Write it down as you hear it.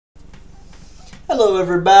Hello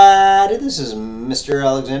everybody, this is Mr.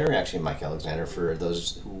 Alexander, actually Mike Alexander for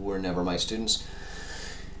those who were never my students.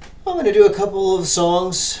 I'm going to do a couple of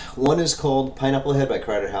songs. One is called Pineapple Head by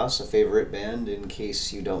Crowded House, a favorite band. In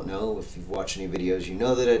case you don't know, if you've watched any videos, you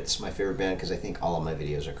know that it's my favorite band because I think all of my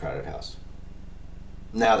videos are Crowded House.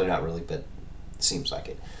 Now they're not really, but it seems like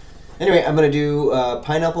it. Anyway, I'm going to do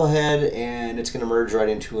Pineapple Head, and it's going to merge right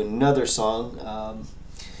into another song.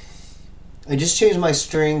 I just changed my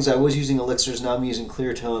strings. I was using elixirs, now I'm using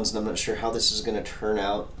clear tones, and I'm not sure how this is going to turn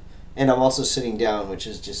out. And I'm also sitting down, which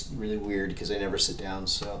is just really weird because I never sit down,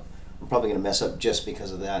 so I'm probably going to mess up just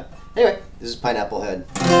because of that. Anyway, this is Pineapple Head.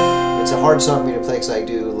 It's a hard song for me to play because I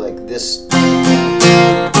do like this,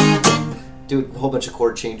 do a whole bunch of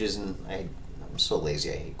chord changes, and I'm so lazy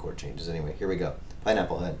I hate chord changes. Anyway, here we go.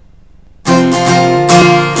 Pineapple Head.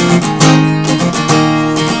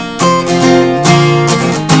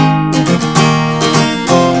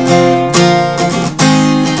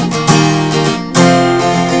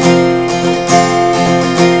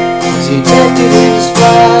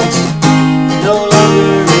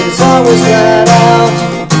 Always flat out,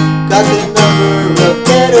 got the number of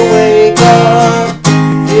getaway car,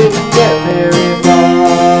 didn't get very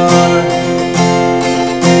far.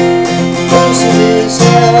 Close as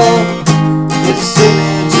hell, its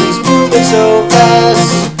image is moving so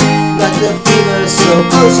fast, like the fever so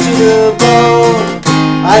close to the bone,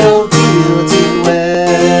 I don't feel too well.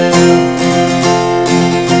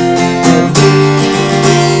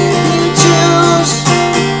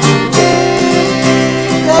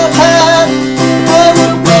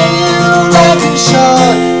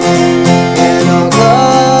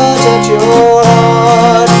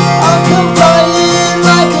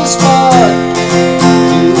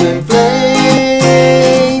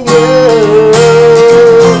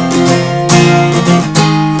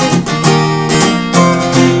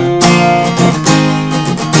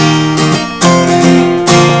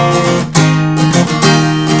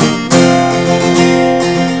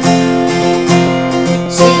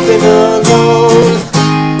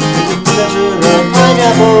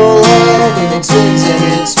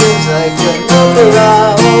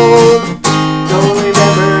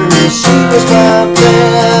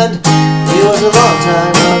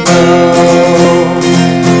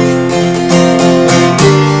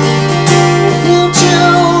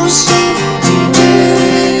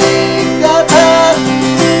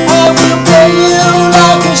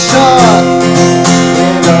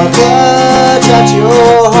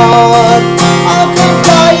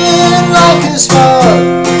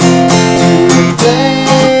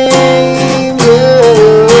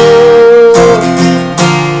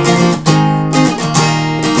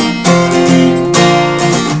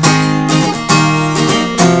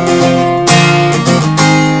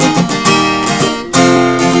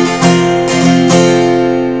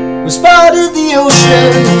 Spotted the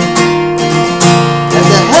ocean at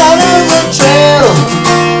the head of the trail.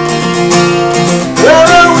 Where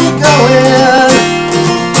are we going?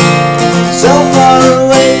 So far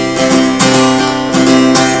away.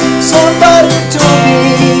 Somebody told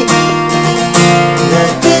me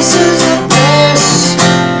that this is a place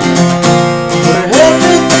where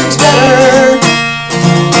everything's better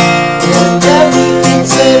and everything's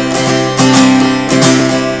safe.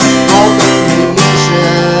 Walk on the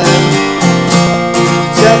ocean,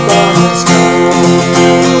 step on the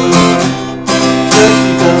stone, just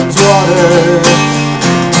becomes water,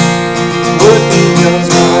 wood becomes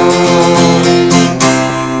bone.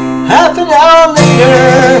 Half an hour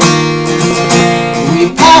later, we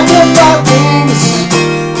pack up our things,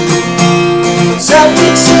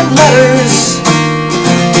 subjects and letters,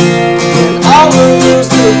 and all of those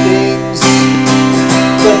good things.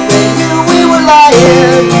 But they knew we were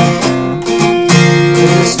lying,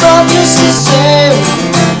 and it's not just the same.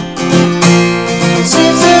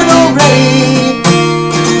 Seems that already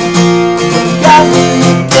got me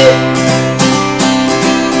dead.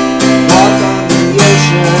 Walk on the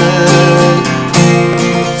ocean,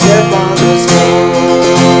 step on the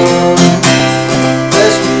stone,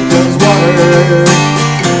 flesh becomes water,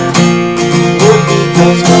 wood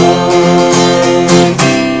becomes bone.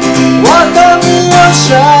 Walk on the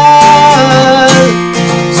ocean,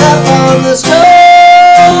 step on the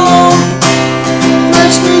stone,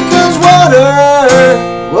 flesh becomes water.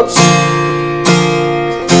 Whoops.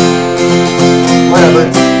 Whatever.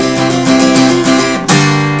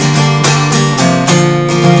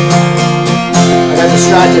 I got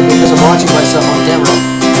distracted because I'm watching myself on camera.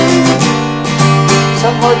 It's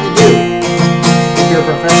not hard to do if you're a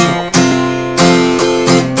professional.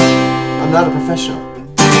 I'm not a professional.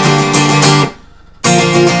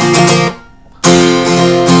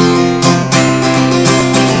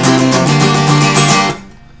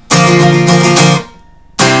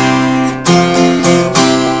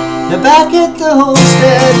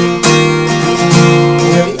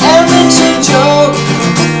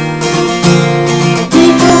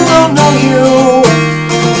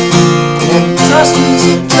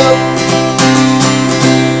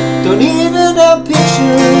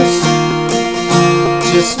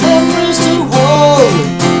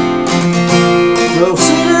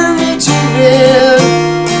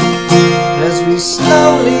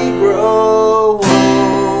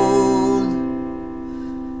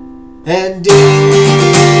 And if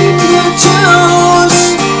you choose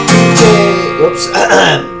to take, oops,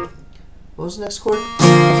 what was the next chord?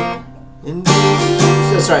 And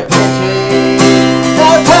that's right. Take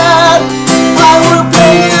that path, I will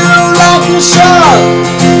play you like a shark.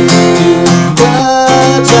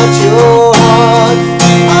 Touch your heart,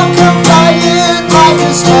 I'll come flying like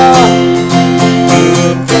a spark.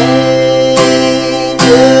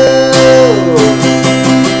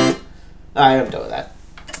 Alright, I'm done with that.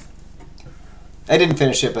 I didn't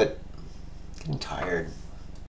finish it, but I'm getting tired.